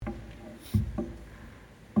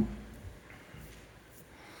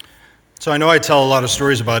So I know I tell a lot of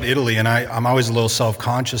stories about Italy, and I'm always a little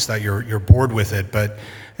self-conscious that you're bored with it, but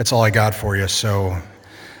that's all I got for you. So,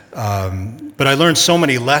 but I learned so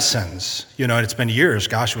many lessons. And it's been years.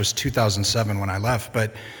 Gosh, it was 2007 when I left.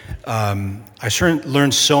 But I sure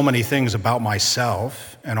learned so many things about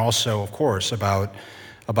myself, and also, of course, about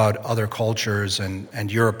other cultures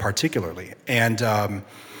and Europe particularly. And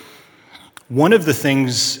one of the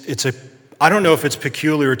things I don't know if it's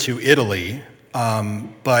peculiar to Italy,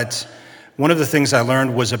 but one of the things I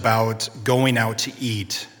learned was about going out to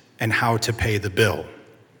eat and how to pay the bill.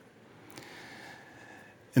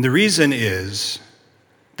 And the reason is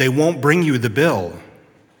they won't bring you the bill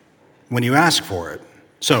when you ask for it.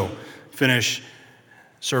 So, finish,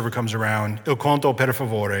 server comes around, il conto per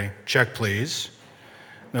favore, check please.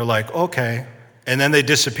 They're like, okay. And then they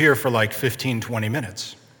disappear for like 15, 20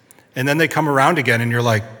 minutes. And then they come around again and you're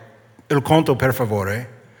like, il conto per favore.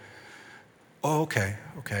 Oh, okay.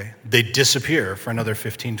 They disappear for another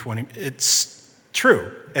 15, 20. It's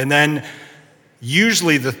true. And then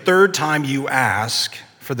usually the third time you ask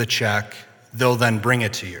for the check, they'll then bring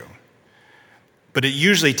it to you. But it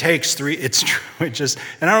usually takes three. It's true.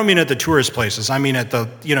 And I don't mean at the tourist places. I mean at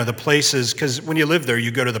the places, because when you live there,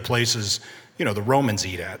 you go to the places, the Romans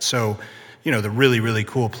eat at. So, the really, really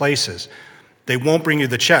cool places. They won't bring you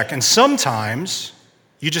the check. And sometimes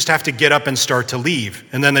you just have to get up and start to leave.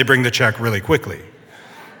 And then they bring the check really quickly.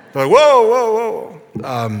 They're like, whoa.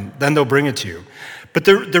 Then they'll bring it to you. But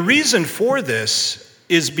the reason for this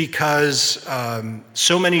is because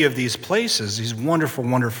so many of these places, these wonderful,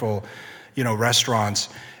 wonderful, restaurants,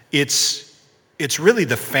 it's really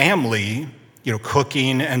the family,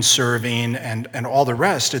 cooking and serving and all the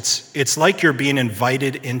rest. It's like you're being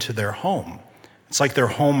invited into their home. It's like their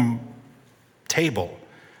home table.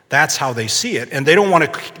 That's how they see it, and they don't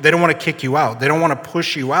want to kick you out. They don't want to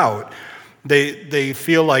push you out. They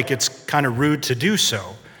feel like it's kind of rude to do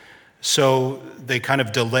so. So they kind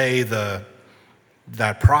of delay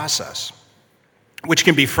that process, which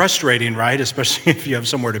can be frustrating, right? Especially if you have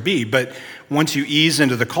somewhere to be. But once you ease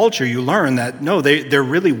into the culture, you learn that, no, they're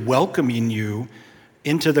really welcoming you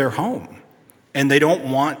into their home. And they don't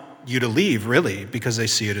want you to leave, really, because they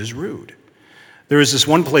see it as rude. There was this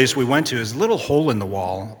one place we went to, there's a little hole in the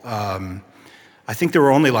wall. I think there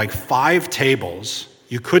were only like 5 tables.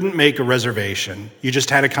 You couldn't make a reservation. You just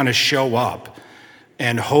had to kind of show up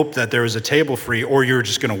and hope that there was a table free, or you were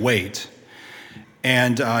just going to wait.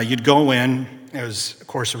 And you'd go in. It was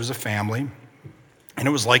a family, and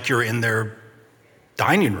it was like you're in their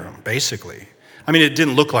dining room, basically. I mean, it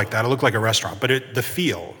didn't look like that. It looked like a restaurant, but the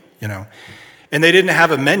feel, And they didn't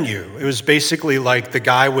have a menu. It was basically like the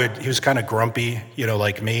guy he was kind of grumpy,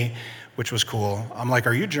 like me, which was cool. I'm like,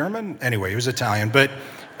 are you German? Anyway, he was Italian. But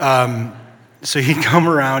so he'd come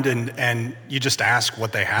around and you just ask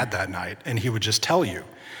what they had that night, and he would just tell you.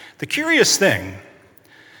 The curious thing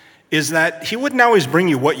is that he wouldn't always bring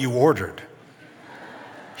you what you ordered.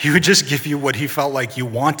 He would just give you what he felt like you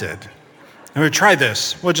wanted. And we'd try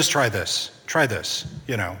this. Well, just try this. Try this,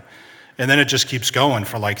 And then it just keeps going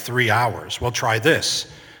for like 3 hours. Well, try this.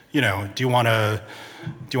 Do you want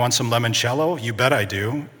some limoncello? You bet I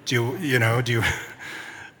do. Do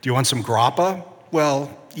you want some grappa? Well,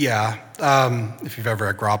 yeah. If you've ever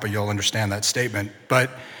had grappa, you'll understand that statement. But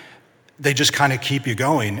they just kind of keep you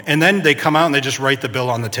going. And then they come out and they just write the bill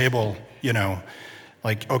on the table,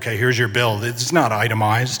 like, okay, here's your bill. It's not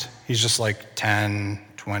itemized. He's just like 10,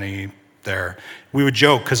 20 there. We would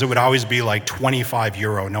joke because it would always be like 25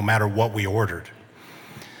 euro no matter what we ordered.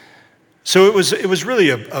 So it was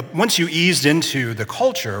really once you eased into the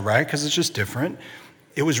culture, right, because it's just different,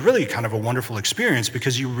 it was really kind of a wonderful experience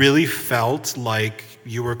because you really felt like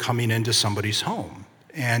you were coming into somebody's home.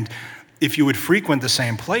 And if you would frequent the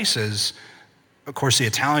same places, of course, the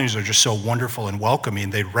Italians are just so wonderful and welcoming.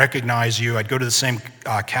 They'd recognize you. I'd go to the same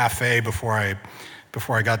cafe before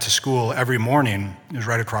I got to school every morning. It was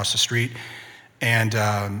right across the street. And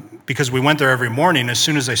because we went there every morning, as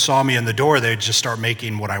soon as they saw me in the door, they'd just start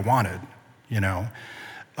making what I wanted,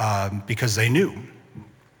 because they knew,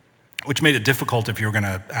 which made it difficult if you were going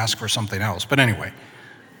to ask for something else. But anyway.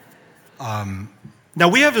 Now,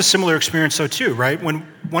 we have a similar experience, though, too, right? When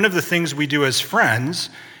one of the things we do as friends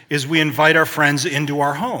is we invite our friends into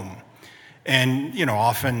our home and,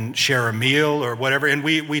 often share a meal or whatever. And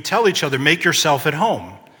we tell each other, make yourself at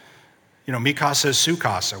home. Mi casa is su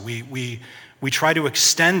casa. We try to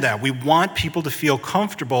extend that. We want people to feel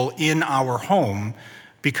comfortable in our home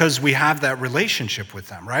because we have that relationship with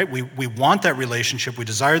them, right? We want that relationship. We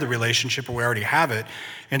desire the relationship, or we already have it.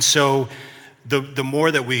 And so the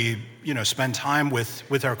more that we spend time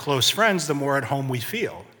with our close friends, the more at home we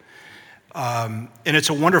feel. And it's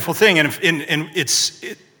a wonderful thing. And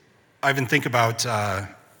I even think about,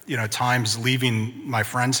 times leaving my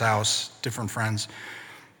friend's house, different friends.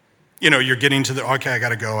 You're getting to okay, I got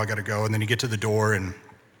to go. And then you get to the door and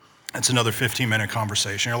it's another 15-minute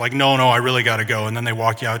conversation. You're like, no, I really got to go. And then they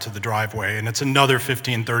walk you out to the driveway and it's another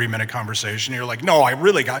 15, 30-minute conversation. You're like, no, I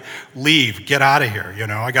really leave, get out of here.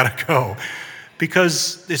 I got to go.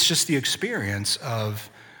 Because it's just the experience of,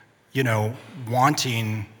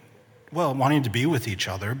 wanting to be with each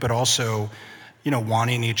other, but also,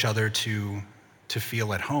 wanting each other to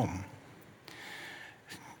feel at home.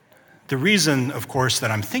 The reason, of course,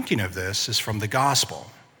 that I'm thinking of this is from the gospel.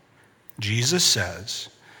 Jesus says,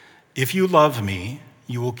 "If you love me,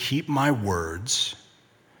 you will keep my words,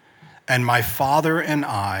 and my Father and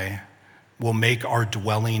I will make our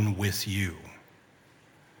dwelling with you."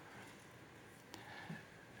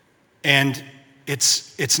 And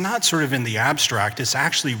it's not sort of in the abstract, it's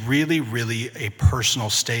actually really, really a personal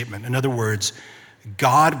statement. In other words,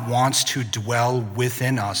 God wants to dwell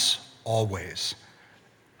within us always.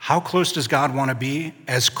 How close does God want to be?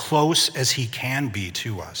 As close as he can be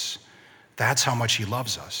to us. That's how much he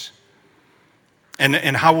loves us.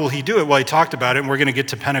 And how will he do it? Well, he talked about it, and we're going to get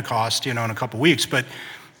to Pentecost, in a couple weeks, but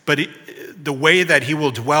the way that he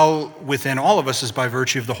will dwell within all of us is by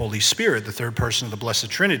virtue of the Holy Spirit, the third person of the Blessed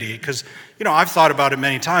Trinity. Because, I've thought about it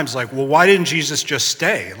many times, like, well, why didn't Jesus just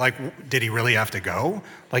stay? Like, did he really have to go?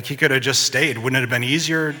 Like, he could have just stayed. Wouldn't it have been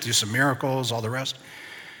easier, do some miracles, all the rest?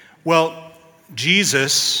 Well,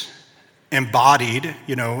 Jesus embodied,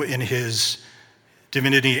 in his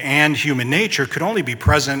divinity and human nature, could only be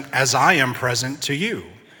present as I am present to you.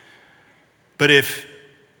 But if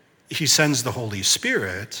he sends the Holy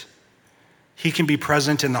Spirit, he can be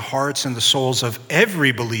present in the hearts and the souls of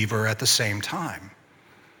every believer at the same time.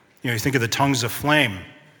 You think of the tongues of flame.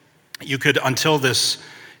 You could, until this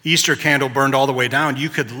Easter candle burned all the way down, you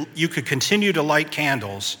could continue to light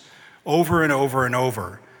candles over and over and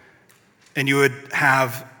over, and you would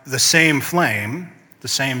have the same flame, the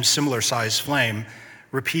same similar sized flame,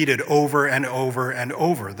 repeated over and over and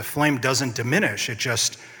over. The flame doesn't diminish, it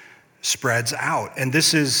just spreads out. And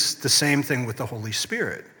this is the same thing with the Holy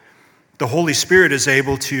Spirit. The Holy Spirit is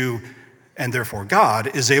able to, and therefore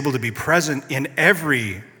God, is able to be present in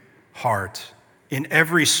every heart, in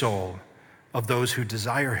every soul of those who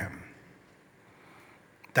desire him.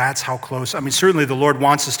 That's how close. Certainly the Lord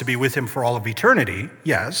wants us to be with him for all of eternity,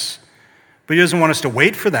 yes, but he doesn't want us to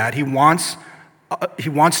wait for that. He wants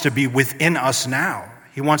to be within us now.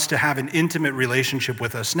 He wants to have an intimate relationship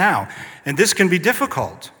with us now. And this can be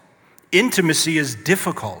difficult. Intimacy is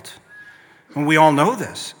difficult. And we all know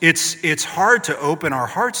this. It's hard to open our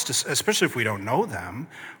hearts, especially if we don't know them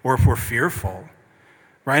or if we're fearful,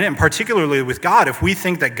 right? And particularly with God, if we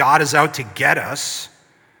think that God is out to get us,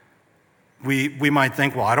 we might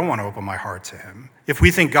think, well, I don't want to open my heart to him. If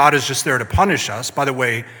we think God is just there to punish us, by the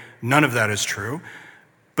way, none of that is true.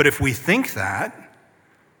 But if we think that,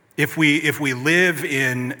 if we live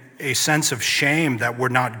in a sense of shame that we're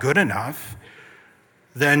not good enough,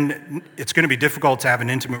 then it's going to be difficult to have an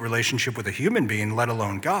intimate relationship with a human being, let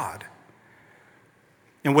alone God.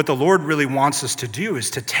 And what the Lord really wants us to do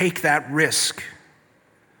is to take that risk.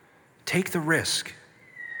 Take the risk.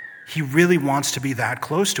 He really wants to be that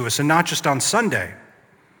close to us, and not just on Sunday.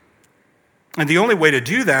 And the only way to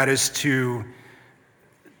do that is to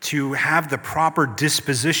have the proper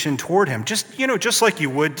disposition toward him. Just like you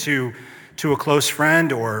would to a close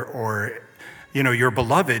friend or your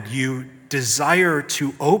beloved, you desire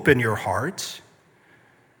to open your heart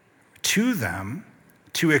to them,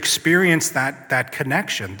 to experience that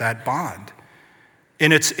connection, that bond.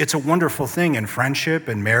 And it's a wonderful thing in friendship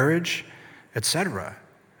and marriage, etc.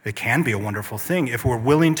 It can be a wonderful thing if we're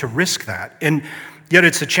willing to risk that. And yet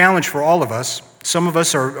it's a challenge for all of us. Some of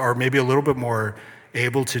us are maybe a little bit more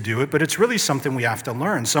able to do it, but it's really something we have to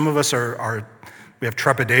learn. Some of us we have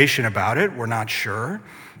trepidation about it, we're not sure,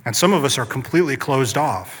 and some of us are completely closed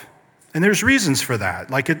off. And there's reasons for that.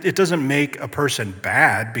 Like it doesn't make a person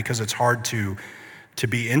bad because it's hard to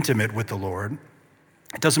be intimate with the Lord.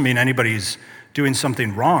 It doesn't mean anybody's doing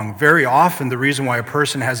something wrong. Very often the reason why a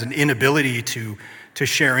person has an inability to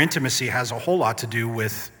share intimacy has a whole lot to do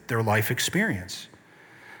with their life experience.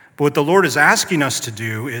 But what the Lord is asking us to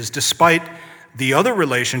do is, despite the other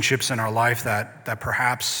relationships in our life that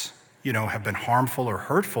perhaps, have been harmful or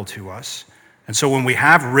hurtful to us, and so when we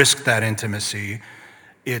have risked that intimacy,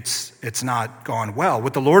 it's not gone well.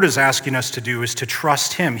 What the Lord is asking us to do is to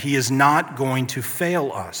trust him. He is not going to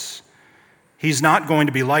fail us. He's not going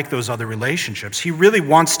to be like those other relationships. He really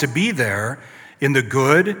wants to be there in the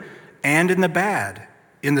good and in the bad,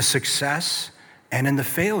 in the success and in the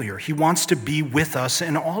failure. He wants to be with us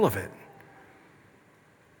in all of it.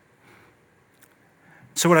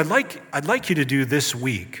 So what I'd like you to do this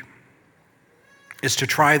week is to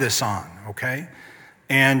try this on, okay?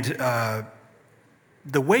 And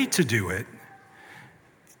the way to do it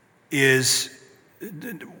is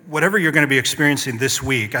whatever you're going to be experiencing this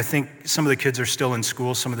week. I think some of the kids are still in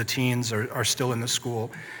school, some of the teens are still in the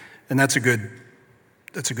school, and that's a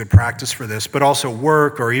good practice for this, but also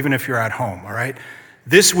work or even if you're at home, all right?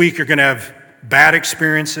 This week you're going to have bad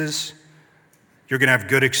experiences, you're going to have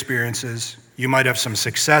good experiences, you might have some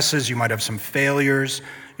successes, you might have some failures,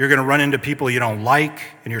 you're going to run into people you don't like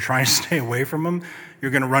and you're trying to stay away from them,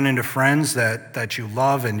 you're going to run into friends that you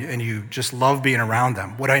love and you just love being around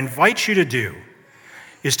them. What I invite you to do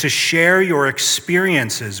is to share your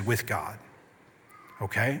experiences with God,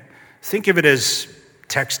 okay? Think of it as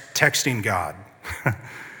texting God.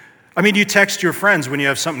 I mean, you text your friends when you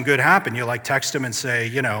have something good happen. You text them and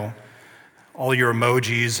say, all your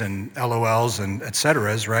emojis and LOLs and et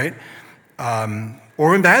ceteras, right? Or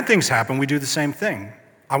when bad things happen, we do the same thing.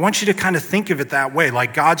 I want you to kind of think of it that way,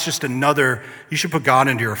 like God's just another, you should put God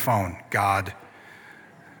into your phone. God,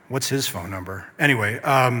 what's his phone number? Anyway,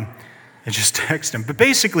 and just text him. But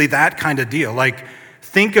basically that kind of deal,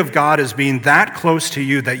 think of God as being that close to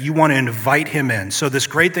you that you want to invite him in. So this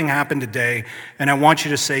great thing happened today, and I want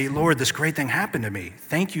you to say, Lord, this great thing happened to me.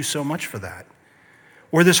 Thank you so much for that.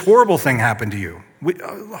 Or this horrible thing happened to you.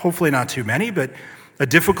 Hopefully not too many, but a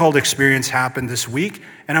difficult experience happened this week,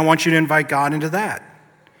 and I want you to invite God into that.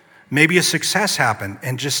 Maybe a success happened,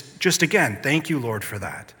 and just again, thank you, Lord, for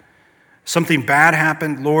that. Something bad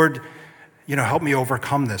happened, Lord, help me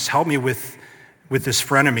overcome this. Help me with this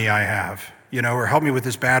frenemy I have, or help me with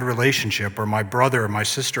this bad relationship, or my brother, or my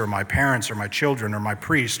sister, or my parents, or my children, or my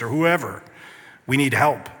priest, or whoever. We need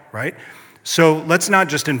help, right? So let's not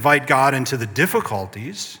just invite God into the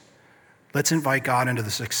difficulties. Let's invite God into the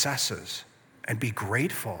successes and be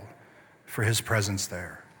grateful for his presence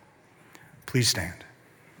there. Please stand.